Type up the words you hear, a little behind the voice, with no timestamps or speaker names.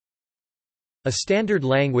A standard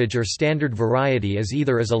language or standard variety is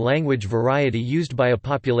either as a language variety used by a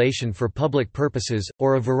population for public purposes,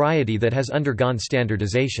 or a variety that has undergone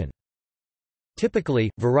standardization.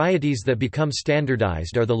 Typically, varieties that become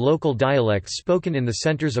standardized are the local dialects spoken in the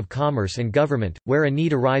centers of commerce and government, where a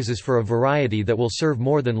need arises for a variety that will serve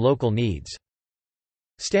more than local needs.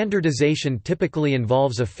 Standardization typically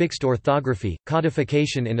involves a fixed orthography,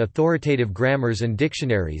 codification in authoritative grammars and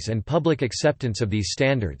dictionaries, and public acceptance of these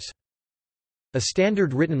standards. A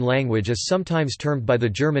standard written language is sometimes termed by the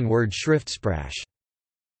German word Schriftsprache.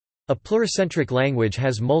 A pluricentric language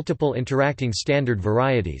has multiple interacting standard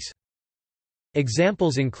varieties.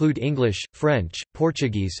 Examples include English, French,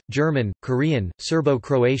 Portuguese, German, Korean,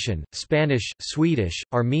 Serbo-Croatian, Spanish, Swedish,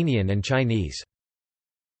 Armenian and Chinese.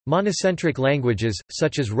 Monocentric languages,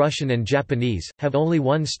 such as Russian and Japanese, have only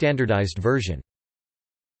one standardized version.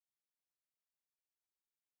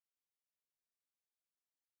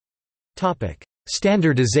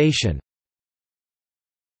 Standardization.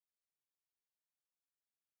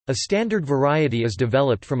 A standard variety is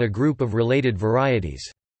developed from a group of related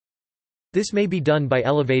varieties. This may be done by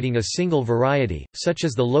elevating a single variety, such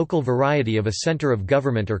as the local variety of a center of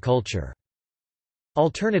government or culture.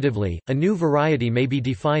 Alternatively, a new variety may be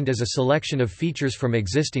defined as a selection of features from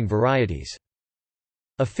existing varieties.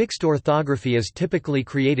 A fixed orthography is typically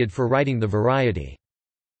created for writing the variety.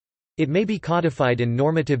 It may be codified in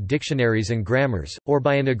normative dictionaries and grammars, or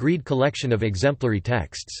by an agreed collection of exemplary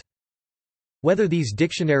texts. Whether these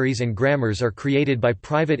dictionaries and grammars are created by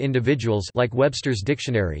private individuals like Webster's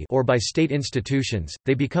Dictionary or by state institutions,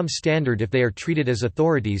 they become standard if they are treated as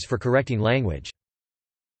authorities for correcting language.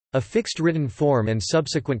 A fixed written form and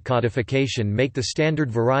subsequent codification make the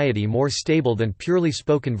standard variety more stable than purely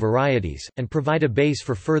spoken varieties, and provide a base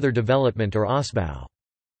for further development or Ausbau.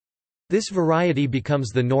 This variety becomes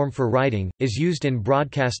the norm for writing, is used in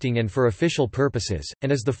broadcasting and for official purposes,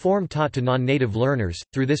 and is the form taught to non-native learners.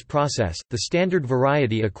 Through this process, the standard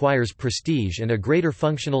variety acquires prestige and a greater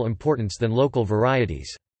functional importance than local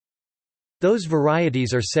varieties. Those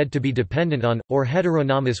varieties are said to be dependent on, or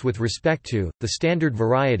heteronymous with respect to, the standard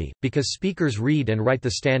variety, because speakers read and write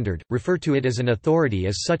the standard, refer to it as an authority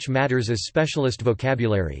as such matters as specialist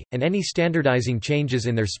vocabulary, and any standardizing changes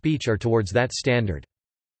in their speech are towards that standard.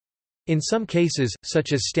 In some cases,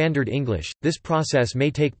 such as Standard English, this process may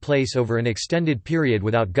take place over an extended period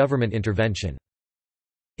without government intervention.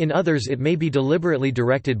 In others it may be deliberately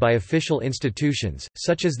directed by official institutions,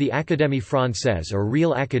 such as the Académie Française or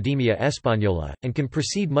Real Academia Española, and can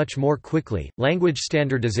proceed much more quickly. Language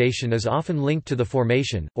standardization is often linked to the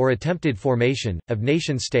formation, or attempted formation, of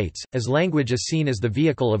nation-states, as language is seen as the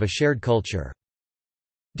vehicle of a shared culture.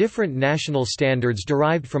 Different national standards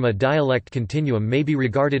derived from a dialect continuum may be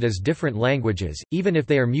regarded as different languages, even if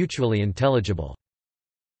they are mutually intelligible.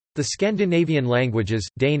 The Scandinavian languages,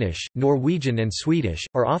 Danish, Norwegian and Swedish,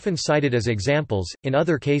 are often cited as examples. In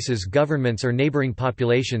other cases, governments or neighboring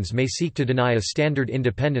populations may seek to deny a standard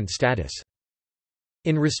independent status.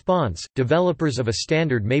 In response, developers of a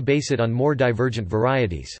standard may base it on more divergent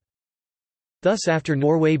varieties. Thus, after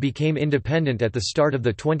Norway became independent at the start of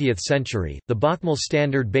the 20th century, the Bokmål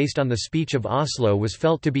standard based on the speech of Oslo was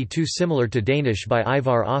felt to be too similar to Danish by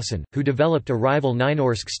Ivar Aasen, who developed a rival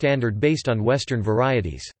Nynorsk standard based on Western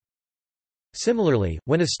varieties. Similarly,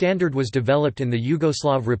 when a standard was developed in the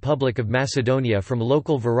Yugoslav Republic of Macedonia from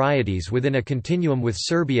local varieties within a continuum with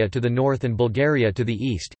Serbia to the north and Bulgaria to the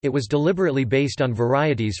east, it was deliberately based on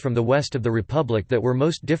varieties from the west of the republic that were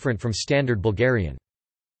most different from Standard Bulgarian.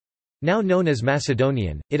 Now known as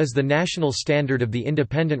Macedonian, it is the national standard of the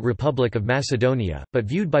independent Republic of Macedonia, but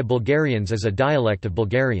viewed by Bulgarians as a dialect of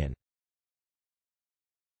Bulgarian.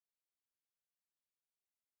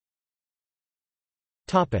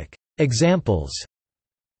 Examples.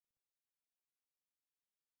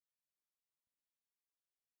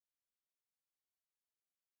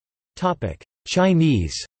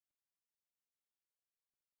 Chinese.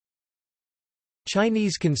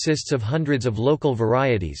 Chinese consists of hundreds of local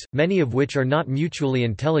varieties, many of which are not mutually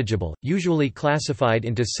intelligible, usually classified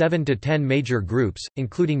into 7 to 10 major groups,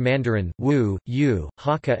 including Mandarin, Wu, Yu,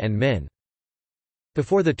 Hakka and Min.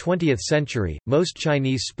 Before the 20th century, most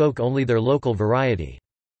Chinese spoke only their local variety.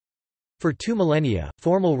 For 2 millennia,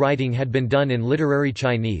 formal writing had been done in literary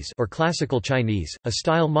Chinese or classical Chinese, a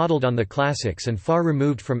style modeled on the classics and far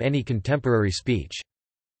removed from any contemporary speech.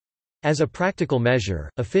 As a practical measure,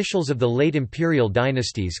 officials of the late imperial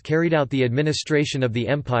dynasties carried out the administration of the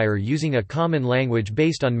empire using a common language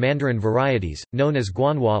based on Mandarin varieties, known as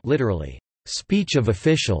Guanhua, literally, speech of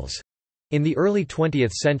officials. In the early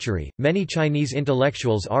 20th century, many Chinese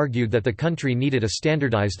intellectuals argued that the country needed a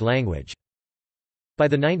standardized language. By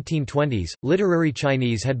the 1920s, literary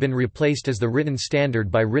Chinese had been replaced as the written standard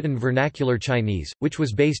by written vernacular Chinese, which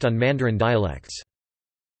was based on Mandarin dialects.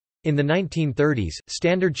 In the 1930s,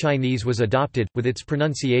 Standard Chinese was adopted, with its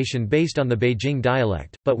pronunciation based on the Beijing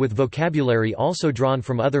dialect, but with vocabulary also drawn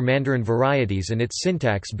from other Mandarin varieties and its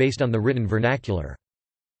syntax based on the written vernacular.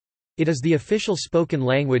 It is the official spoken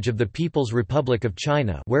language of the People's Republic of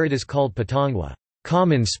China, where it is called Putonghua,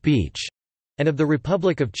 common speech, and of the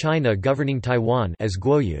Republic of China governing Taiwan as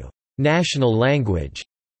Guoyu, national language,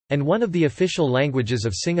 and one of the official languages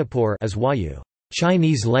of Singapore as Huayu,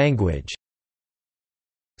 Chinese language.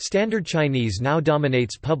 Standard Chinese now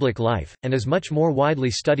dominates public life, and is much more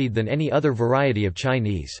widely studied than any other variety of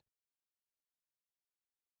Chinese.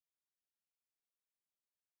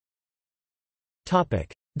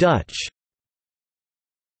 Dutch.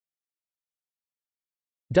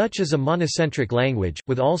 Dutch is a monocentric language,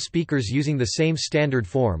 with all speakers using the same standard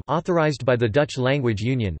form authorized by the Dutch Language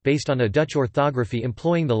Union based on a Dutch orthography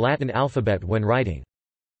employing the Latin alphabet when writing.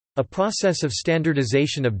 A process of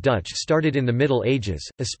standardization of Dutch started in the Middle Ages,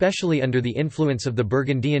 especially under the influence of the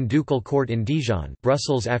Burgundian ducal court in Dijon,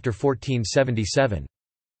 Brussels after 1477.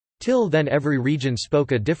 Till then every region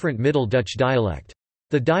spoke a different Middle Dutch dialect.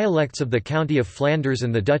 The dialects of the County of Flanders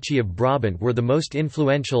and the Duchy of Brabant were the most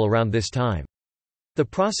influential around this time. The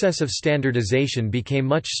process of standardization became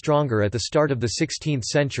much stronger at the start of the 16th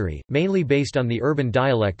century, mainly based on the urban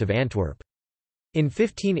dialect of Antwerp. In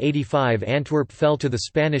 1585 Antwerp fell to the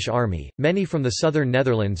Spanish army, many from the southern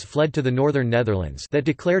Netherlands fled to the northern Netherlands that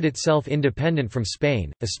declared itself independent from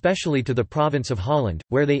Spain, especially to the province of Holland,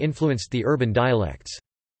 where they influenced the urban dialects.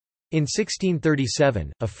 In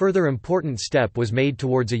 1637, a further important step was made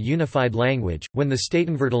towards a unified language, when the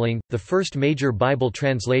Statenvertaling, the first major Bible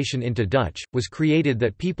translation into Dutch, was created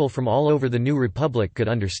that people from all over the new republic could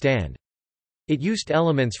understand. It used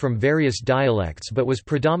elements from various dialects but was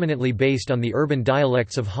predominantly based on the urban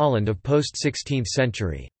dialects of Holland of post-16th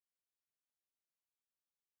century.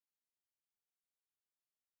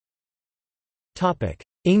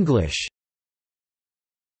 English.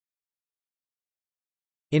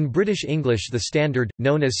 In British English the Standard,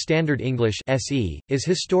 known as Standard English (SE), is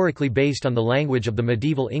historically based on the language of the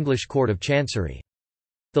medieval English Court of Chancery.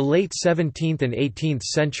 The late 17th and 18th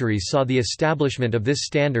centuries saw the establishment of this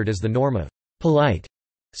standard as the norm of polite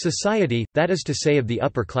society, that is to say of the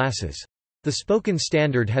upper classes. The spoken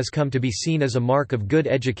standard has come to be seen as a mark of good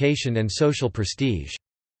education and social prestige.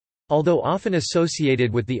 Although often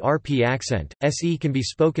associated with the RP accent, SE can be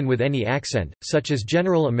spoken with any accent, such as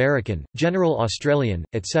General American, General Australian,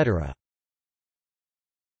 etc.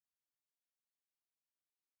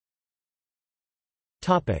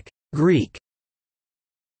 Greek.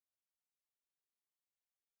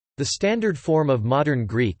 The standard form of modern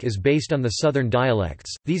Greek is based on the southern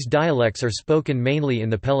dialects. These dialects are spoken mainly in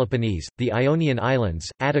the Peloponnese, the Ionian Islands,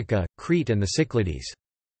 Attica, Crete and the Cyclades.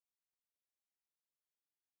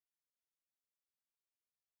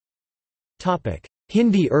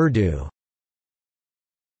 Hindi-Urdu.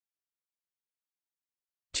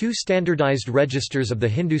 Two standardized registers of the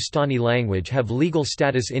Hindustani language have legal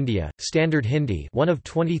status: India, Standard Hindi, one of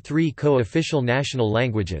 23 co-official national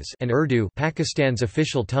languages, and Urdu, Pakistan's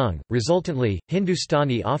official tongue. Resultantly,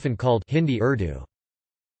 Hindustani often called Hindi-Urdu.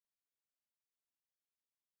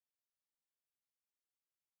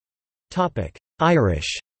 Topic: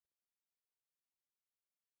 Irish.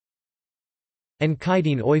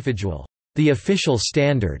 Enchidine Oifigiúil, the official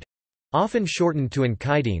standard, often shortened to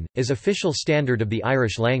Enchidine, is official standard of the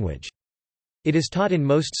Irish language. It is taught in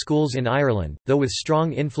most schools in Ireland, though with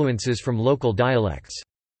strong influences from local dialects.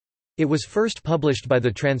 It was first published by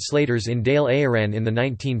the translators in Dáil Éireann in the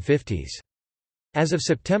 1950s. As of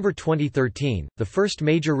September 2013, the first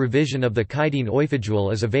major revision of the Chidine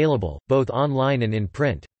Oifigiúil is available, both online and in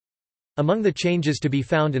print. Among the changes to be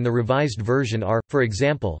found in the revised version are, for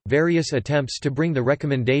example, various attempts to bring the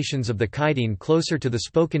recommendations of the Chidine closer to the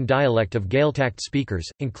spoken dialect of Gaeltacht speakers,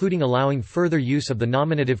 including allowing further use of the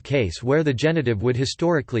nominative case where the genitive would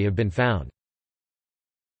historically have been found.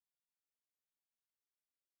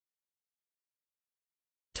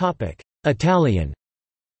 Italian.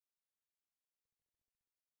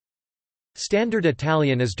 Standard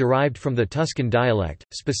Italian is derived from the Tuscan dialect,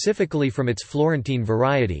 specifically from its Florentine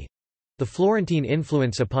variety. The Florentine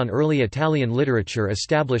influence upon early Italian literature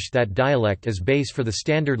established that dialect as base for the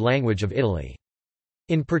standard language of Italy.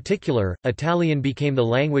 In particular, Italian became the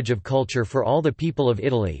language of culture for all the people of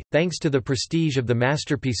Italy, thanks to the prestige of the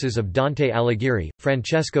masterpieces of Dante Alighieri,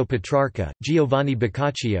 Francesco Petrarca, Giovanni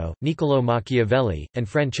Boccaccio, Niccolò Machiavelli, and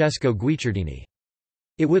Francesco Guicciardini.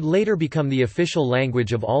 It would later become the official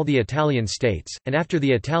language of all the Italian states, and after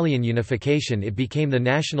the Italian unification it became the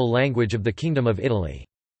national language of the Kingdom of Italy.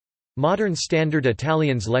 Modern Standard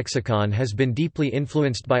Italian's lexicon has been deeply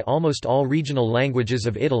influenced by almost all regional languages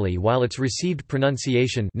of Italy, while its received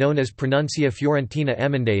pronunciation, known as Pronuncia Fiorentina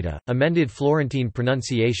Emendata, amended Florentine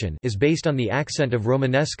pronunciation, is based on the accent of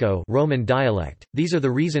Romanesco Roman dialect. These are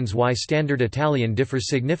the reasons why Standard Italian differs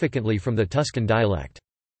significantly from the Tuscan dialect.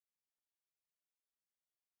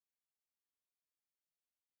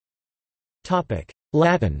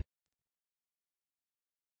 Latin.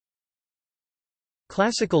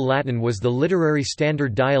 Classical Latin was the literary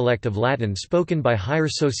standard dialect of Latin spoken by higher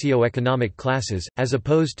socio-economic classes, as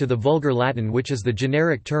opposed to the Vulgar Latin, which is the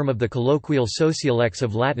generic term of the colloquial sociolects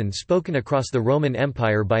of Latin spoken across the Roman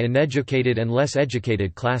Empire by uneducated and less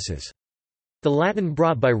educated classes. The Latin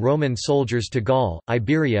brought by Roman soldiers to Gaul,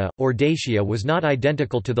 Iberia, or Dacia was not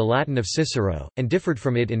identical to the Latin of Cicero, and differed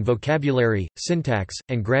from it in vocabulary, syntax,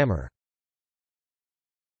 and grammar.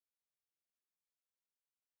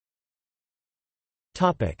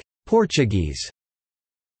 Portuguese.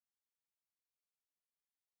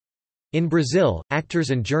 In Brazil, actors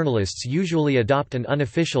and journalists usually adopt an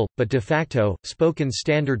unofficial, but de facto, spoken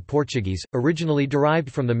Standard Portuguese, originally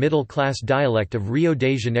derived from the middle-class dialect of Rio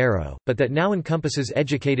de Janeiro, but that now encompasses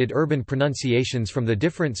educated urban pronunciations from the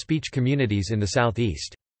different speech communities in the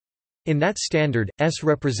southeast. In that standard, s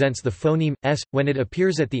represents the phoneme s when it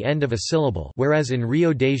appears at the end of a syllable, whereas in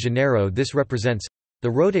Rio de Janeiro this represents the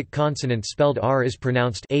rhotic consonant spelled r is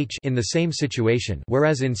pronounced h in the same situation,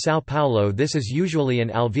 whereas in São Paulo this is usually an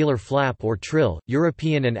alveolar flap or trill.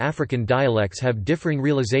 European and African dialects have differing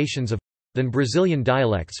realizations of than Brazilian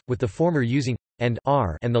dialects, with the former using and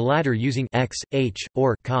r and the latter using x, h,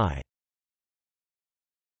 or chi.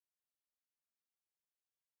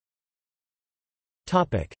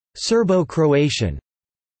 Topic: Serbo-Croatian.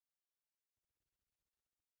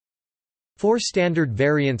 Four standard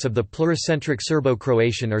variants of the pluricentric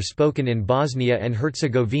Serbo-Croatian are spoken in Bosnia and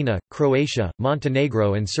Herzegovina, Croatia,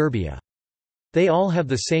 Montenegro and Serbia. They all have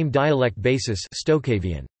the same dialect basis,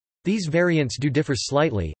 Stokavian. These variants do differ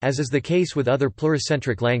slightly, as is the case with other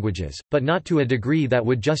pluricentric languages, but not to a degree that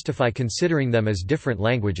would justify considering them as different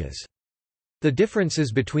languages. The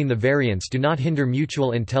differences between the variants do not hinder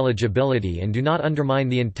mutual intelligibility and do not undermine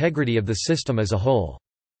the integrity of the system as a whole.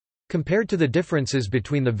 Compared to the differences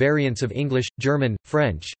between the variants of English, German,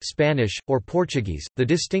 French, Spanish, or Portuguese, the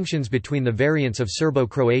distinctions between the variants of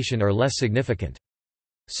Serbo-Croatian are less significant.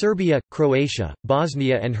 Serbia, Croatia,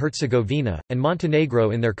 Bosnia and Herzegovina, and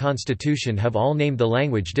Montenegro in their constitution have all named the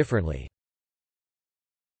language differently.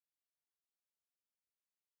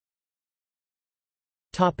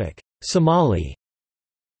 Somali.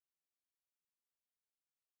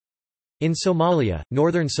 In Somalia,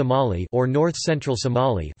 Northern Somali or North-Central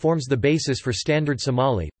Somali forms the basis for Standard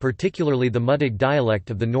Somali, particularly the Mudig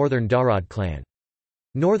dialect of the Northern Darod clan.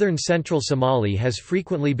 Northern Central Somali has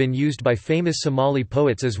frequently been used by famous Somali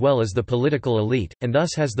poets as well as the political elite, and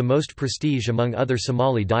thus has the most prestige among other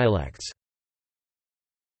Somali dialects.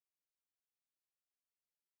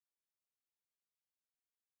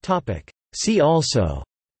 See also: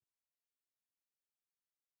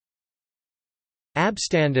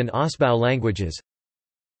 Abstand and Osbau languages,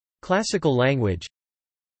 Classical language,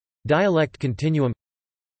 Dialect continuum,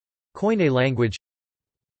 Koine language,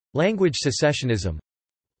 Language secessionism,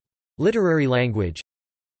 Literary language,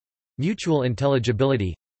 Mutual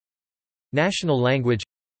intelligibility, National language,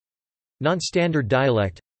 Non-standard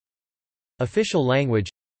dialect, Official language,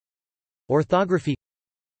 Orthography,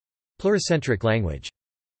 Pluricentric language.